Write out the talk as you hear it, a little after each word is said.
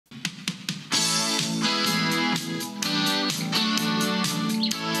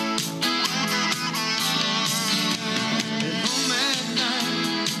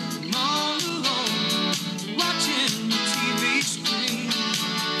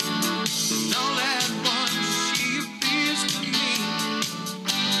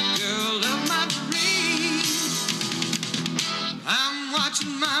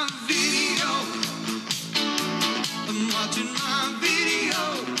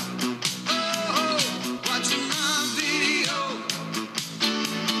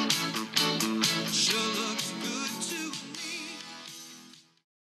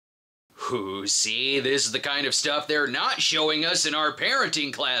Ooh, see, this is the kind of stuff they're not showing us in our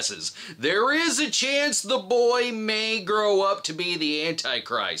parenting classes. There is a chance the boy may grow up to be the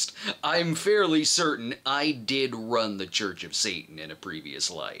Antichrist. I'm fairly certain I did run the Church of Satan in a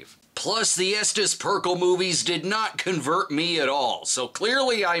previous life. Plus, the Estes Perkle movies did not convert me at all, so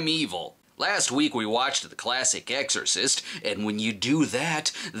clearly I'm evil. Last week we watched the classic Exorcist, and when you do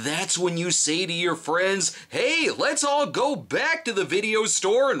that, that's when you say to your friends, hey, let's all go back to the video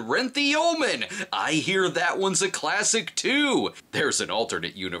store and rent the Omen. I hear that one's a classic too. There's an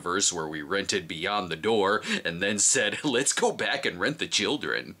alternate universe where we rented Beyond the Door and then said, let's go back and rent The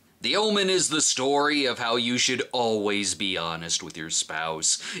Children. The Omen is the story of how you should always be honest with your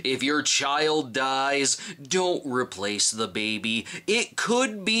spouse. If your child dies, don't replace the baby. It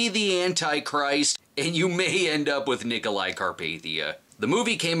could be the Antichrist, and you may end up with Nikolai Carpathia. The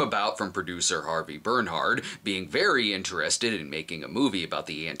movie came about from producer Harvey Bernhard being very interested in making a movie about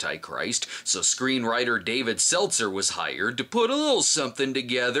the Antichrist, so screenwriter David Seltzer was hired to put a little something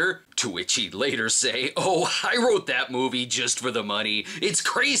together, to which he'd later say, oh, I wrote that movie just for the money. It's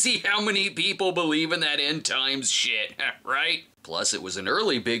crazy how many people believe in that end times shit, right? Plus, it was an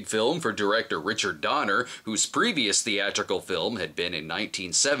early big film for director Richard Donner, whose previous theatrical film had been in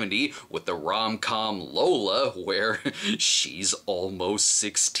 1970 with the rom-com Lola, where she's almost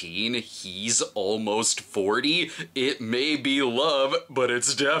 16, he's almost 40. It may be love, but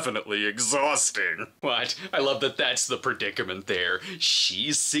it's definitely exhausting. What? I love that that's the predicament there.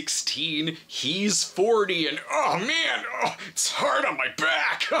 She's 16, he's 40, and oh man, it's hard on my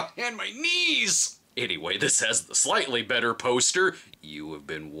back and my knees. Anyway, this has the slightly better poster. You have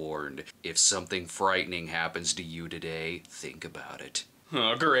been warned. If something frightening happens to you today, think about it.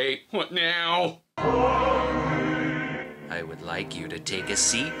 Oh, great. What now? I would like you to take a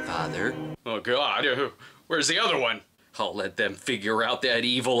seat, Father. Oh, God. Where's the other one? I'll let them figure out that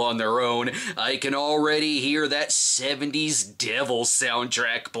evil on their own. I can already hear that 70s devil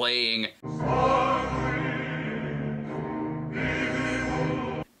soundtrack playing.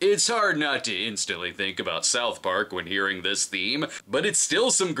 It's hard not to instantly think about South Park when hearing this theme, but it's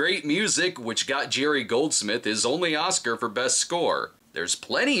still some great music, which got Jerry Goldsmith his only Oscar for Best Score. There's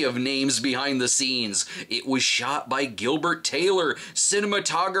plenty of names behind the scenes. It was shot by Gilbert Taylor,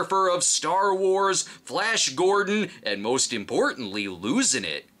 cinematographer of Star Wars, Flash Gordon, and most importantly, Losing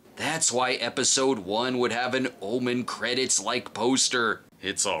It. That's why Episode 1 would have an Omen credits-like poster.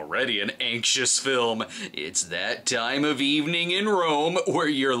 It's already an anxious film. It's that time of evening in Rome where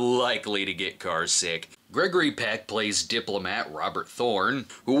you're likely to get carsick. Gregory Peck plays diplomat Robert Thorne,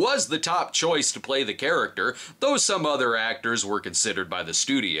 who was the top choice to play the character, though some other actors were considered by the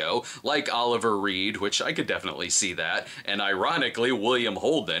studio, like Oliver Reed, which I could definitely see that, and ironically William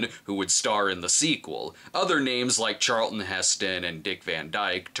Holden, who would star in the sequel. Other names like Charlton Heston and Dick Van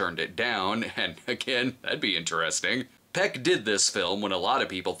Dyke turned it down, and again, that'd be interesting. Peck did this film when a lot of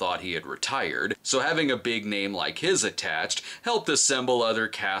people thought he had retired, so having a big name like his attached helped assemble other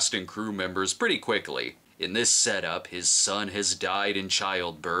cast and crew members pretty quickly. In this setup, his son has died in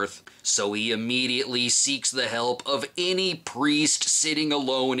childbirth, so he immediately seeks the help of any priest sitting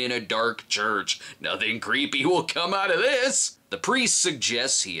alone in a dark church. Nothing creepy will come out of this. The priest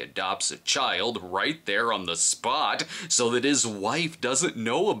suggests he adopts a child right there on the spot so that his wife doesn't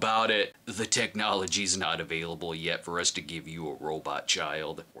know about it. The technology's not available yet for us to give you a robot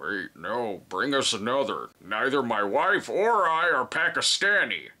child. Wait, no, bring us another. Neither my wife or I are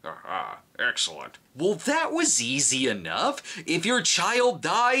Pakistani. Aha, excellent. Well, that was easy enough. If your child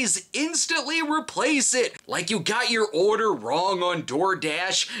dies, instantly replace it. Like you got your order wrong on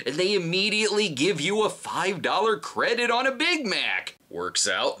DoorDash and they immediately give you a $5 credit on a Big Mac. Works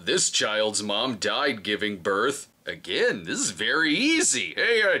out, this child's mom died giving birth. Again, this is very easy.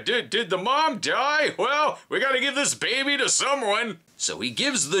 Hey, did the mom die? Well, we gotta give this baby to someone. So he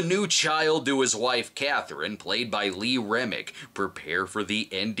gives the new child to his wife Catherine, played by Lee Remick. Prepare for the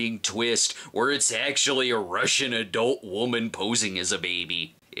ending twist, where it's actually a Russian adult woman posing as a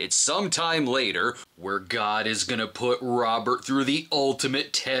baby. It's sometime later, where God is gonna put Robert through the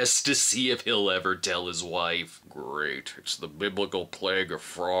ultimate test to see if he'll ever tell his wife. Great, it's the biblical plague of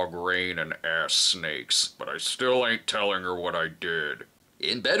frog rain and ass snakes, but I still ain't telling her what I did.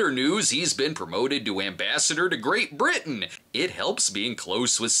 In better news, he's been promoted to ambassador to Great Britain. It helps being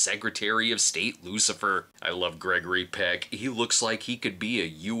close with Secretary of State Lucifer. I love Gregory Peck. He looks like he could be a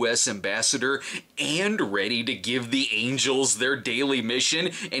U.S. ambassador and ready to give the angels their daily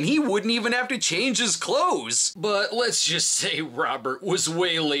mission, and he wouldn't even have to change his clothes. But let's just say Robert was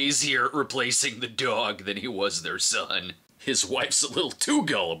way lazier at replacing the dog than he was their son. His wife's a little too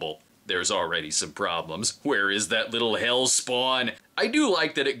gullible. there's already some problems. Where is that little hell spawn? I do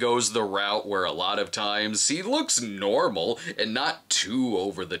like that it goes the route where a lot of times he looks normal and not too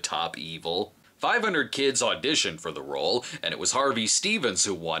over-the-top evil. 500 kids auditioned for the role, and it was Harvey Stevens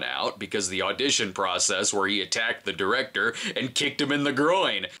who won out because the audition process where he attacked the director and kicked him in the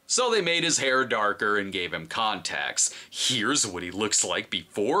groin. So they made his hair darker and gave him contacts. Here's what he looks like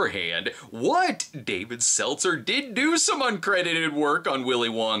beforehand. What? David Seltzer did do some uncredited work on Willy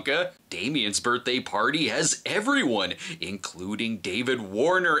Wonka. Damien's birthday party has everyone, including David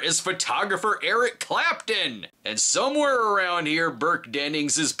Warner as photographer Eric Clapton. And somewhere around here, Burke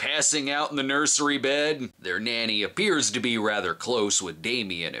Dennings is passing out in the nursery bed. Their nanny appears to be rather close with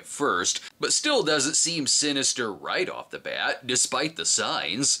Damien at first, but still doesn't seem sinister right off the bat, despite the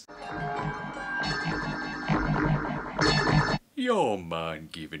signs. Y'all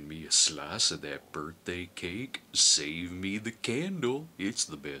mind giving me a slice of that birthday cake? Save me the candle, it's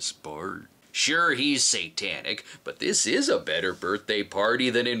the best part. Sure, he's satanic, but this is a better birthday party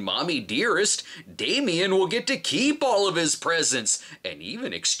than in Mommy Dearest. Damien will get to keep all of his presents, and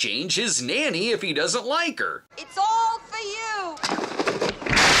even exchange his nanny if he doesn't like her. It's all for you!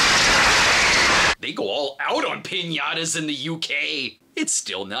 They go all out on piñatas in the UK. It's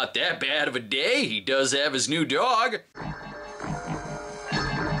still not that bad of a day. He does have his new dog.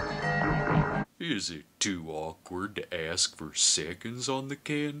 Is it too awkward to ask for seconds on the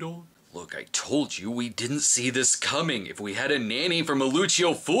candle? Look, I told you we didn't see this coming. If we had a nanny from a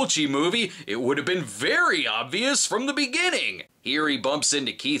Lucio Fulci movie, it would have been very obvious from the beginning. Here he bumps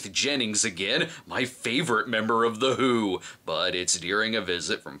into Keith Jennings again, my favorite member of The Who. But it's during a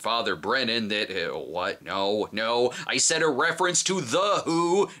visit from Father Brennan that... what? No. I said a reference to The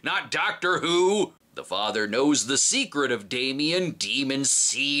Who, not Doctor Who. The father knows the secret of Damien, demon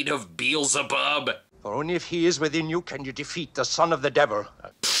seed of Beelzebub. For only if he is within you can you defeat the son of the devil.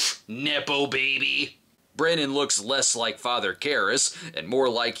 Pfft, Nepo baby. Brennan looks less like Father Karras, and more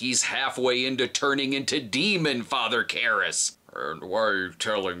like he's halfway into turning into demon Father Karras. And why are you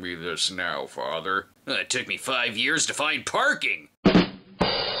telling me this now, Father? It took me 5 years to find parking.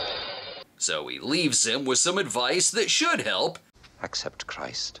 So he leaves him with some advice that should help. Accept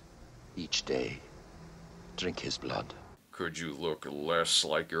Christ each day. Drink his blood. Could you look less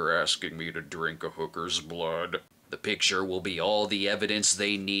like you're asking me to drink a hooker's blood? The picture will be all the evidence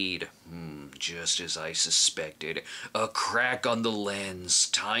they need. Just as I suspected. A crack on the lens.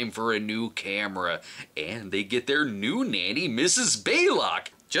 Time for a new camera. And they get their new nanny, Mrs. Baylock.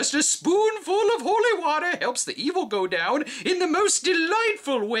 Just a spoonful of holy water helps the evil go down in the most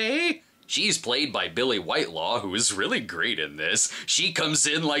delightful way. She's played by Billy Whitelaw, who is really great in this. She comes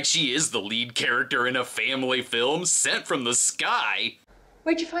in like she is the lead character in a family film sent from the sky.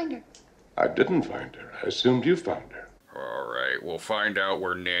 Where'd you find her? I didn't find her. I assumed you found her. All right, we'll find out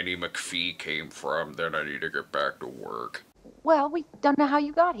where Nanny McPhee came from, then I need to get back to work. Well, we don't know how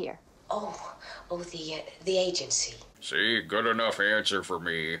you got here. The agency. See, good enough answer for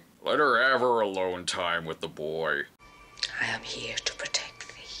me. Let her have her alone time with the boy. I am here to protect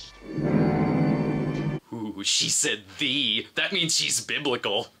thee. Ooh, she said thee. That means she's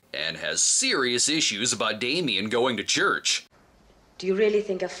biblical. And has serious issues about Damien going to church. Do you really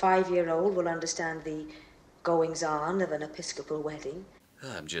think a 5-year-old will understand the goings-on of an Episcopal wedding?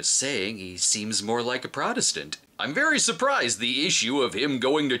 I'm just saying, he seems more like a Protestant. I'm very surprised the issue of him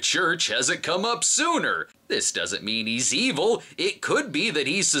going to church hasn't come up sooner. This doesn't mean he's evil. It could be that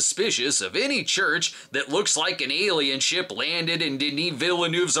he's suspicious of any church that looks like an alien ship landed in Denis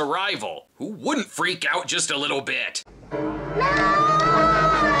Villeneuve's Arrival. Who wouldn't freak out just a little bit?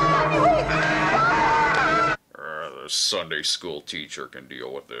 The Sunday school teacher can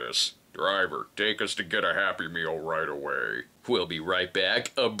deal with this. Driver, take us to get a Happy Meal right away. We'll be right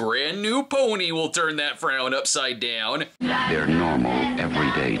back. A brand new pony will turn that frown upside down. They're normal,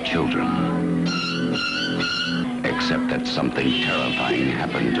 everyday children. Except that something terrifying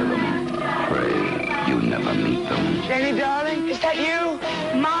happened to them. Pray you never meet them. Jenny, darling, is that you?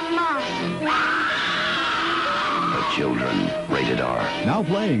 Mama! The Children, rated R. Now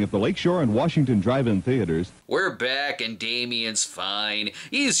playing at the Lakeshore and Washington Drive-In Theaters. We're back and Damien's fine.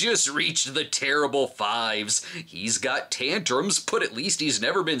 He's just reached the terrible 5s. He's got tantrums, but at least he's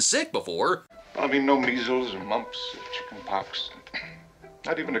never been sick before. I mean, no measles or mumps or chicken pox.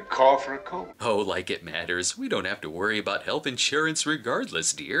 Not even a cough or a cold. Oh, like it matters. We don't have to worry about health insurance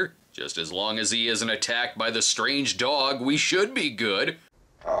regardless, dear. Just as long as he isn't attacked by the strange dog, we should be good.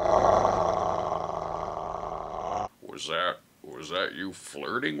 Was that you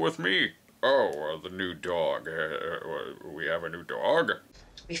flirting with me? Oh, the new dog. We have a new dog?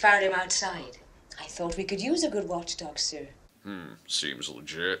 We found him outside. I thought we could use a good watchdog, sir. Seems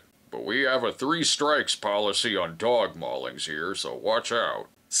legit. but we have a 3 strikes policy on dog maulings here, so watch out.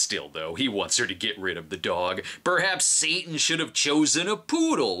 Still, though, he wants her to get rid of the dog. Perhaps Satan should have chosen a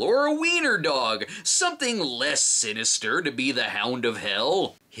poodle or a wiener dog, something less sinister to be the hound of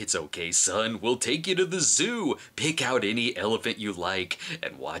hell. It's okay, son, we'll take you to the zoo, pick out any elephant you like,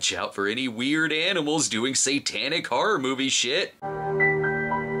 and watch out for any weird animals doing satanic horror movie shit.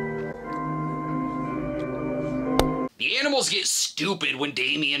 The animals get stupid when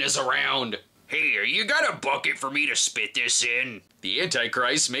Damien is around. Hey, you got a bucket for me to spit this in? The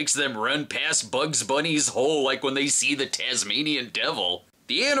Antichrist makes them run past Bugs Bunny's hole like when they see the Tasmanian devil.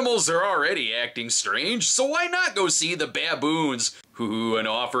 The animals are already acting strange, so why not go see the baboons? Who, an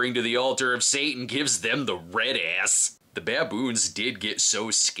offering to the altar of Satan, gives them the red ass. The baboons did get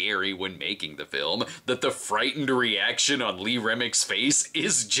so scary when making the film that the frightened reaction on Lee Remick's face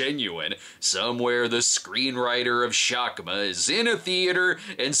is genuine. Somewhere the screenwriter of Shakma is in a theater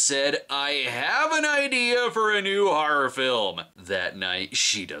and said, "I have an idea for a new horror film." That night,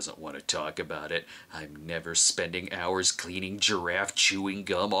 she doesn't want to talk about it. I'm never spending hours cleaning giraffe chewing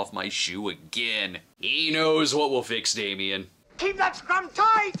gum off my shoe again. He knows what will fix Damien. Keep that scrum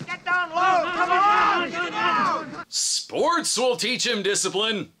tight! Get down low! Come on! Get down! Sports will teach him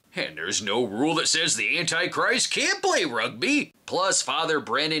discipline. And there's no rule that says the Antichrist can't play rugby. Plus, Father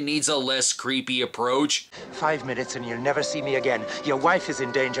Brennan needs a less creepy approach. 5 minutes and you'll never see me again. Your wife is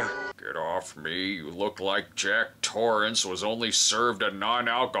in danger. Get off me. You look like Jack Torrance was only served a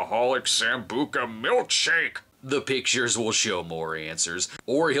non-alcoholic Sambuca milkshake. The pictures will show more answers,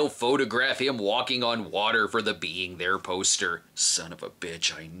 or he'll photograph him walking on water for the Being There poster. Son of a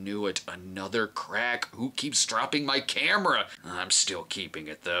bitch, I knew it. Another crack. Who keeps dropping my camera? I'm still keeping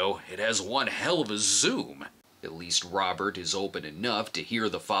it, though. It has one hell of a zoom. At least Robert is open enough to hear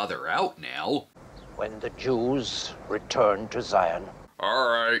the father out now. When the Jews return to Zion. All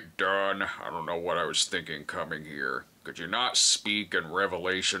right, done. I don't know what I was thinking coming here. Could you not speak in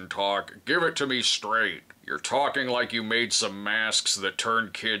Revelation talk? Give it to me straight. You're talking like you made some masks that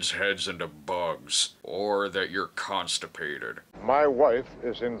turn kids' heads into bugs. Or that you're constipated. My wife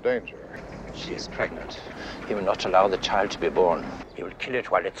is in danger. She is pregnant. He will not allow the child to be born. He will kill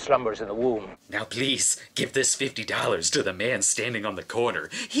it while it slumbers in the womb. Now please, give this $50 to the man standing on the corner.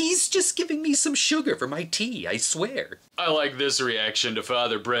 He's just giving me some sugar for my tea, I swear. I like this reaction to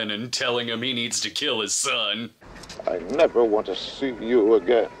Father Brennan telling him he needs to kill his son. I never want to see you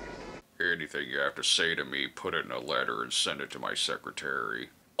again. Anything you have to say to me, put it in a letter and send it to my secretary.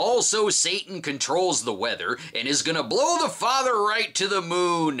 Also, Satan controls the weather and is gonna blow the father right to the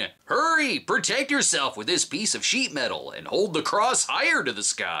moon. Hurry, protect yourself with this piece of sheet metal and hold the cross higher to the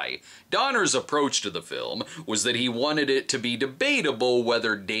sky. Donner's approach to the film was that he wanted it to be debatable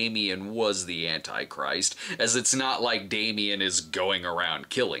whether Damien was the Antichrist, as it's not like Damien is going around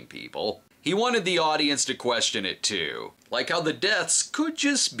killing people. He wanted the audience to question it too, like how the deaths could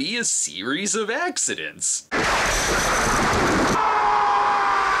just be a series of accidents.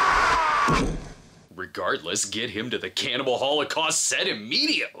 Regardless, get him to the Cannibal Holocaust set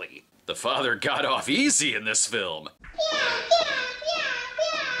immediately. The father got off easy in this film.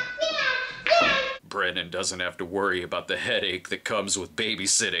 Brennan doesn't have to worry about the headache that comes with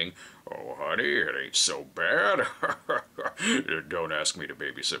babysitting. Oh, honey, it ain't so bad. Don't ask me to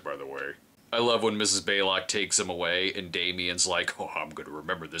babysit, by the way. I love when Mrs. Baylock takes him away and Damien's like, "Oh, I'm gonna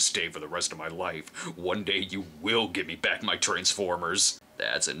remember this day for the rest of my life. One day you will give me back my Transformers."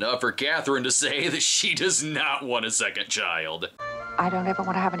 That's enough for Catherine to say that she does not want a second child. I don't ever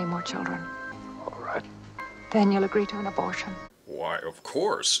want to have any more children. All right. Then you'll agree to an abortion. Why, of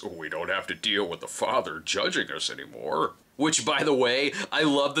course. We don't have to deal with the father judging us anymore. Which, by the way, I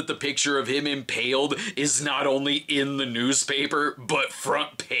love that the picture of him impaled is not only in the newspaper, but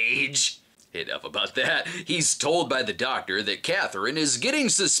front page. Enough about that. He's told by the doctor that Catherine is getting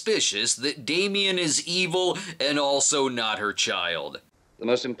suspicious that Damien is evil and also not her child. The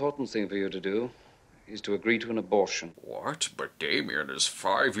most important thing for you to do is to agree to an abortion. What? But Damien is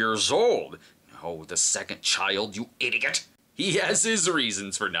 5 years old. No, the second child, you idiot. He has his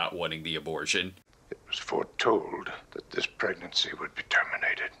reasons for not wanting the abortion. It was foretold that this pregnancy would be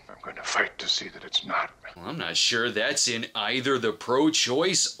terminated. I'm going to fight to see that it's not. Well, I'm not sure that's in either the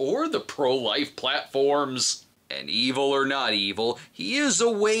pro-choice or the pro-life platforms. And evil or not evil, he is a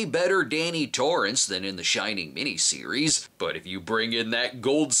way better Danny Torrance than in the Shining miniseries. But if you bring in that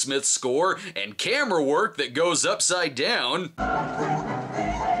Goldsmith score and camera work that goes upside down...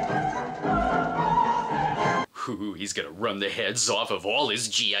 Ooh, he's gonna run the heads off of all his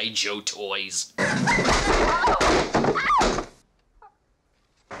G.I. Joe toys.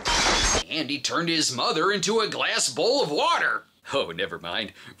 And he turned his mother into a glass bowl of water. Oh, never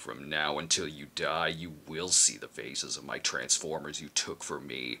mind. From now until you die, you will see the faces of my Transformers you took from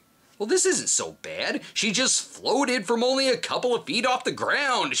me. Well, this isn't so bad. She just floated from only a couple of feet off the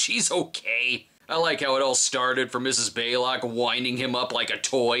ground. She's okay. I like how it all started from Mrs. Baylock winding him up like a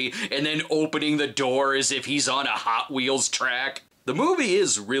toy and then opening the door as if he's on a Hot Wheels track. The movie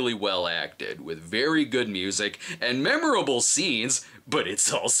is really well acted, with very good music and memorable scenes, but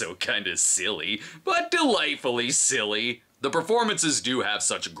it's also kinda silly, but delightfully silly. The performances do have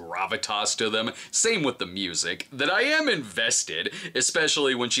such gravitas to them, same with the music, that I am invested,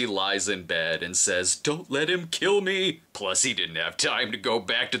 especially when she lies in bed and says, "Don't let him kill me." Plus, he didn't have time to go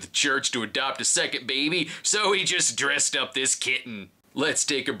back to the church to adopt a second baby, so he just dressed up this kitten. Let's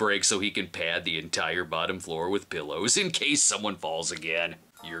take a break so he can pad the entire bottom floor with pillows in case someone falls again.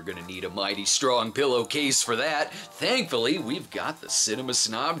 You're gonna need a mighty strong pillowcase for that. Thankfully, we've got the Cinema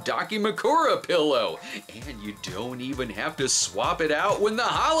Snob Dakimakura pillow. And you don't even have to swap it out when the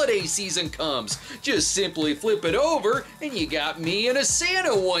holiday season comes. Just simply flip it over and you got me in a Santa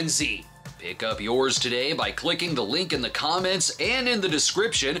onesie. Pick up yours today by clicking the link in the comments and in the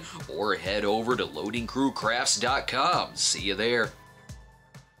description, or head over to loadingcrewcrafts.com. See you there.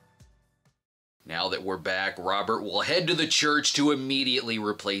 Now that we're back, Robert will head to the church to immediately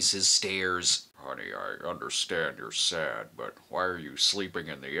replace his stairs. Honey, I understand you're sad, but why are you sleeping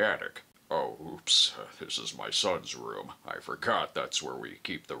in the attic? Oh, oops, this is my son's room. I forgot that's where we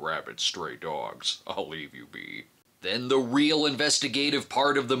keep the rabid stray dogs. I'll leave you be. Then the real investigative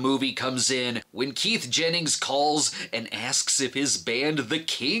part of the movie comes in when Keith Jennings calls and asks if his band The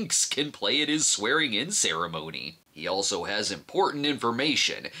Kinks can play at his swearing-in ceremony. He also has important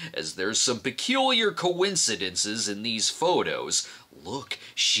information, as there's some peculiar coincidences in these photos. Look,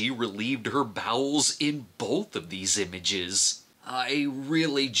 she relieved her bowels in both of these images. I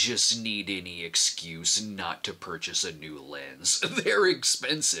really just need any excuse not to purchase a new lens. They're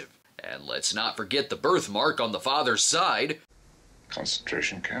expensive. And let's not forget the birthmark on the father's side.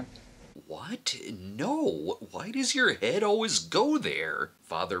 Concentration camp? What? No. Why does your head always go there?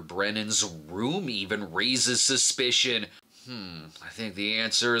 Father Brennan's room even raises suspicion. I think the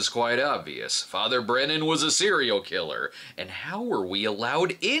answer is quite obvious. Father Brennan was a serial killer. And how were we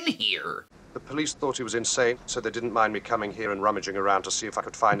allowed in here? The police thought he was insane, so they didn't mind me coming here and rummaging around to see if I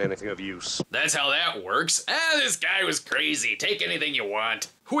could find anything of use. That's how that works. This guy was crazy. Take anything you want.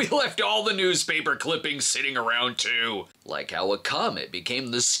 We left all the newspaper clippings sitting around too. Like how a comet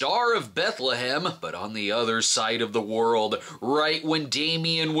became the star of Bethlehem, but on the other side of the world, right when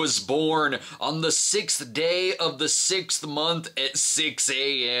Damien was born, on the 6th day of the 6th month at 6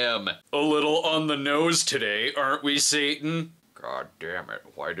 a.m. A little on the nose today, aren't we, Satan? God damn it,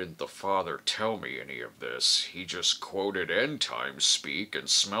 why didn't the father tell me any of this? He just quoted end time speak and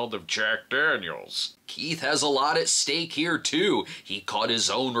smelled of Jack Daniels. Keith has a lot at stake here too. He caught his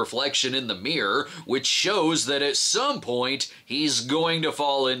own reflection in the mirror, which shows that at some point, he's going to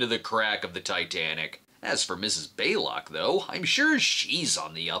fall into the crack of the Titanic. As for Mrs. Baylock, though, I'm sure she's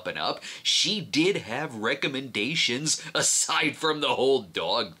on the up and up. She did have recommendations aside from the whole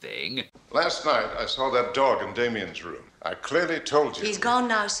dog thing. Last night, I saw that dog in Damien's room. I clearly told you. He's gone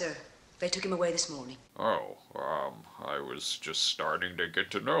now, sir. They took him away this morning. Oh, I was just starting to get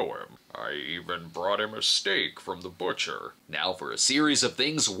to know him. I even brought him a steak from the butcher. Now for a series of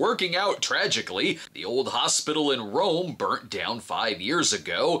things working out tragically. The old hospital in Rome burnt down 5 years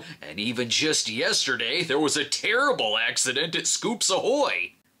ago, and even just yesterday there was a terrible accident at Scoops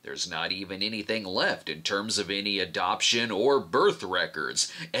Ahoy. There's not even anything left in terms of any adoption or birth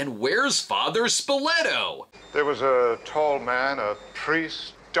records. And where's Father Spoleto? There was a tall man, a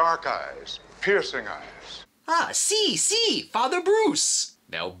priest, dark eyes, piercing eyes. See, Father Bruce.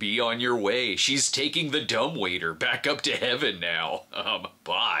 Now be on your way. She's taking the dumbwaiter back up to heaven now.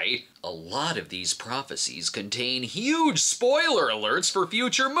 Bye. A lot of these prophecies contain huge spoiler alerts for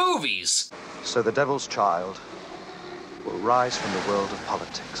future movies. So the devil's child will rise from the world of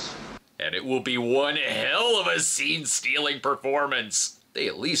politics. And it will be one hell of a scene-stealing performance. They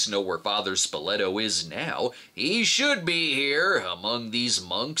at least know where Father Spoleto is now. He should be here, among these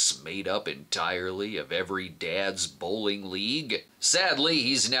monks made up entirely of every dad's bowling league. Sadly,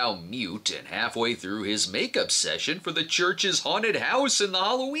 he's now mute and halfway through his makeup session for the church's haunted house in the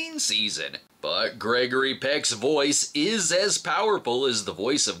Halloween season. But Gregory Peck's voice is as powerful as the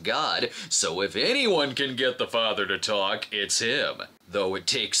voice of God, so if anyone can get the Father to talk, it's him. Though it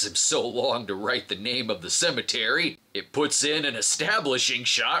takes him so long to write the name of the cemetery, it puts in an establishing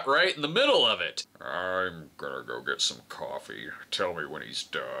shot right in the middle of it. I'm gonna go get some coffee. Tell me when he's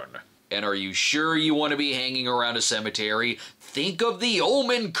done. And are you sure you want to be hanging around a cemetery? Think of the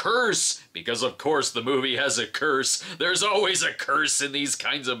Omen curse! Because of course the movie has a curse. There's always a curse in these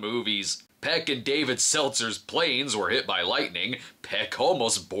kinds of movies. Peck and David Seltzer's planes were hit by lightning. Peck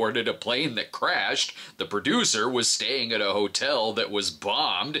almost boarded a plane that crashed. The producer was staying at a hotel that was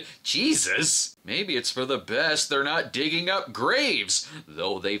bombed. Jesus! Maybe it's for the best they're not digging up graves,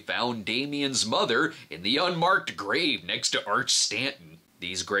 though they found Damien's mother in the unmarked grave next to Arch Stanton.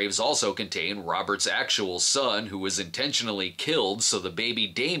 These graves also contain Robert's actual son, who was intentionally killed so the baby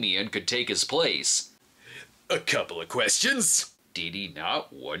Damien could take his place. A couple of questions. Did he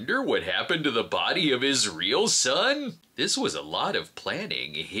not wonder what happened to the body of his real son? This was a lot of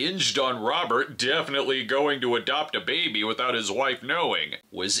planning, hinged on Robert definitely going to adopt a baby without his wife knowing.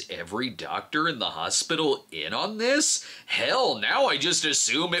 Was every doctor in the hospital in on this? Hell, now I just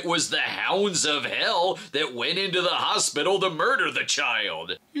assume it was the hounds of hell that went into the hospital to murder the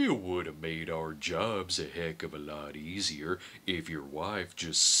child. It would have made our jobs a heck of a lot easier if your wife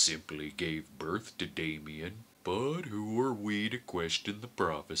just simply gave birth to Damien. But who are we to question the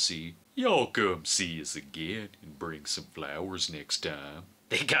prophecy? Y'all come see us again and bring some flowers next time.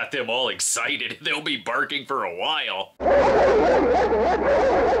 They got them all excited. They'll be barking for a while.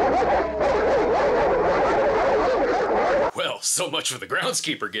 Well, so much for the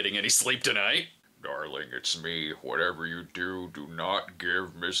groundskeeper getting any sleep tonight. Darling, it's me. Whatever you do, do not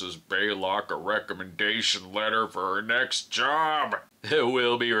give Mrs. Baylock a recommendation letter for her next job.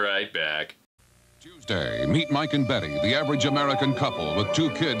 We'll be right back. Tuesday, meet Mike and Betty, the average American couple with 2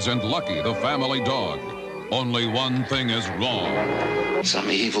 kids and Lucky, the family dog. Only one thing is wrong.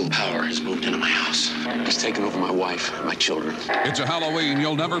 Some evil power has moved into my house. It's taken over my wife and my children. It's a Halloween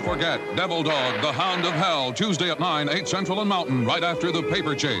you'll never forget. Devil Dog, the Hound of Hell, Tuesday at 9, 8 Central and Mountain, right after the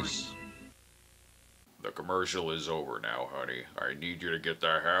paper chase. The commercial is over now, honey. I need you to get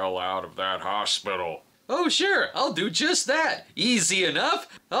the hell out of that hospital. Oh sure, I'll do just that. Easy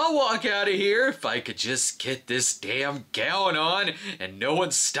enough. I'll walk out of here if I could just get this damn gown on and no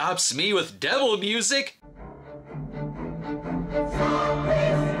one stops me with devil music.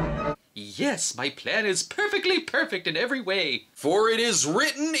 Yes, my plan is perfectly perfect in every way. For it is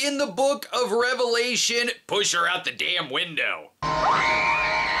written in the book of Revelation, push her out the damn window.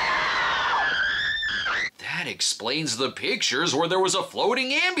 That explains the pictures where there was a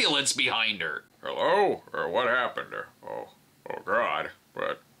floating ambulance behind her. Hello? What happened? Oh God.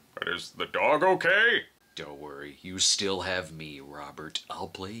 But is the dog okay? Don't worry, you still have me, Robert. I'll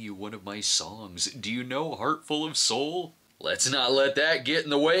play you one of my songs. Do you know Heart Full of Soul? Let's not let that get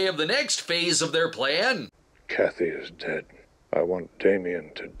in the way of the next phase of their plan. Kathy is dead. I want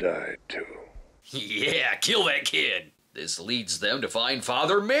Damien to die, too. Yeah, kill that kid. This leads them to find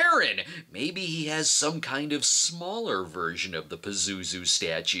Father Marin. Maybe he has some kind of smaller version of the Pazuzu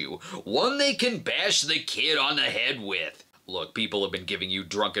statue. One they can bash the kid on the head with. Look, people have been giving you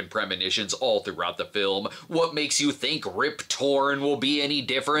drunken premonitions all throughout the film. What makes you think Rip Torn will be any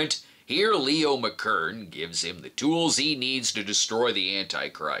different? Here, Leo McKern gives him the tools he needs to destroy the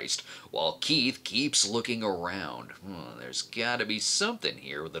Antichrist, while Keith keeps looking around. There's gotta be something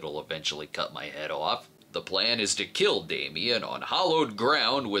here that'll eventually cut my head off. The plan is to kill Damien on hallowed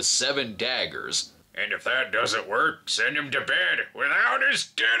ground with 7 daggers. And if that doesn't work, send him to bed without his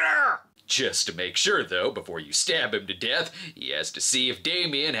dinner! Just to make sure, though, before you stab him to death, he has to see if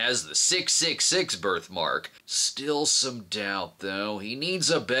Damien has the 666 birthmark. Still some doubt, though. He needs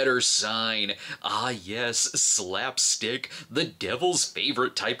a better sign. Ah, yes, slapstick, the devil's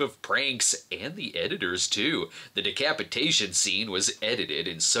favorite type of pranks, and the editor's, too. The decapitation scene was edited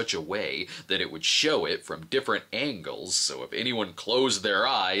in such a way that it would show it from different angles, so if anyone closed their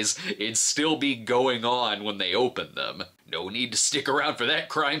eyes, it'd still be going on when they opened them. No need to stick around for that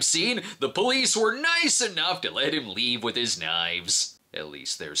crime scene. The police were nice enough to let him leave with his knives. At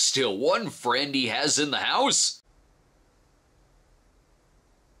least there's still one friend he has in the house.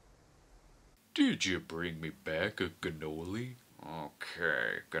 Did you bring me back a cannoli?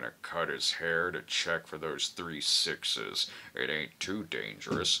 Okay, gonna cut his hair to check for those 3 6s. It ain't too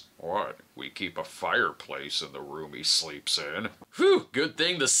dangerous. What? We keep a fireplace in the room he sleeps in. Whew, good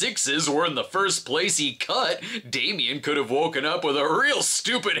thing the 6s were in the first place he cut. Damien could have woken up with a real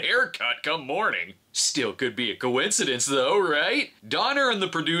stupid haircut come morning. Still could be a coincidence though, right? Donner and the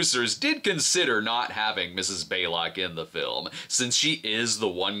producers did consider not having Mrs. Baylock in the film, since she is the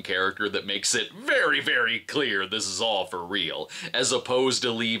one character that makes it very, very clear this is all for real, as opposed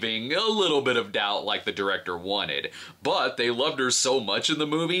to leaving a little bit of doubt like the director wanted. But they loved her so much in the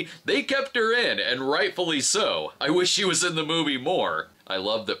movie, they kept her in, and rightfully so. I wish she was in the movie more. I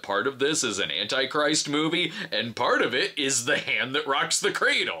love that part of this is an Antichrist movie, and part of it is The Hand That Rocks the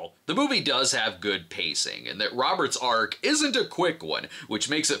Cradle. The movie does have good pacing, and that Robert's arc isn't a quick one, which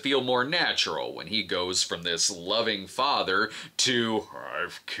makes it feel more natural when he goes from this loving father to,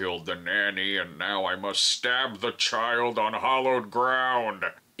 I've killed the nanny and now I must stab the child on hallowed ground.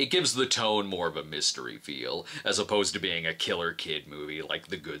 It gives the tone more of a mystery feel, as opposed to being a killer kid movie like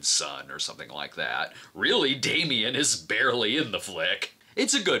The Good Son or something like that. Really, Damien is barely in the flick.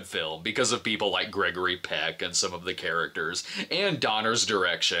 It's a good film because of people like Gregory, Peck, and some of the characters, and Donner's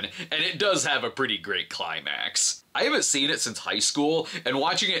direction, and it does have a pretty great climax. I haven't seen it since high school, and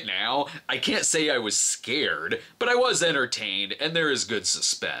watching it now, I can't say I was scared, but I was entertained, and there is good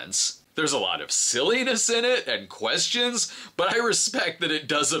suspense. There's a lot of silliness in it and questions, but I respect that it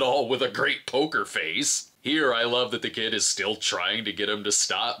does it all with a great poker face. Here, I love that the kid is still trying to get him to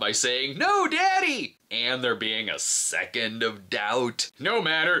stop by saying, "No, Daddy!" And there being a second of doubt. No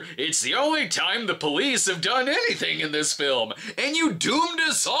matter, it's the only time the police have done anything in this film, and you doomed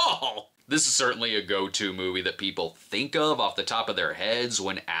us all! This is certainly a go-to movie that people think of off the top of their heads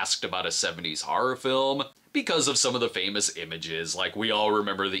when asked about a 70s horror film, because of some of the famous images, like we all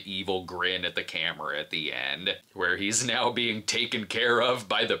remember the evil grin at the camera at the end, where he's now being taken care of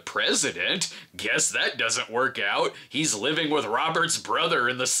by the president. Guess that doesn't work out. He's living with Robert's brother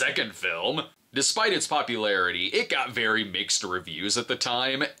in the second film. Despite its popularity, it got very mixed reviews at the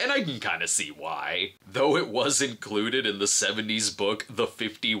time, and I can kinda see why. Though it was included in the 70s book, The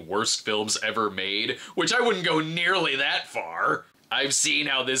 50 Worst Films Ever Made, which I wouldn't go nearly that far. I've seen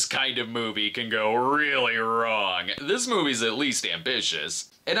how this kind of movie can go really wrong. This movie's at least ambitious.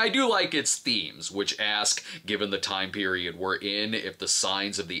 And I do like its themes, which ask, given the time period we're in, if the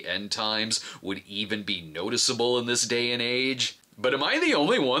signs of the end times would even be noticeable in this day and age. But am I the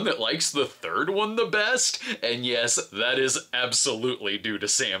only one that likes the third one the best? And yes, that is absolutely due to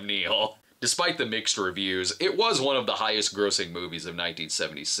Sam Neill. Despite the mixed reviews, it was one of the highest grossing movies of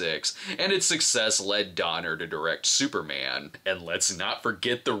 1976, and its success led Donner to direct Superman. And let's not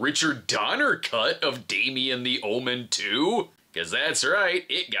forget the Richard Donner cut of Damien the Omen 2. Cause that's right,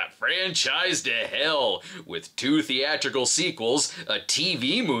 it got franchised to hell, with 2 theatrical sequels, a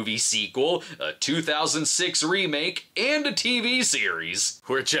TV movie sequel, a 2006 remake, and a TV series.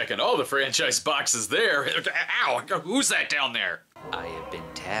 We're checking all the franchise boxes there. Ow, who's that down there? I have been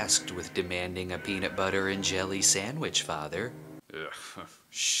tasked with demanding a peanut butter and jelly sandwich, Father. Ugh,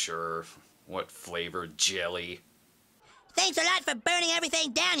 sure. What flavor jelly? Thanks a lot for burning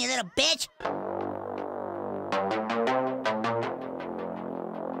everything down, you little bitch.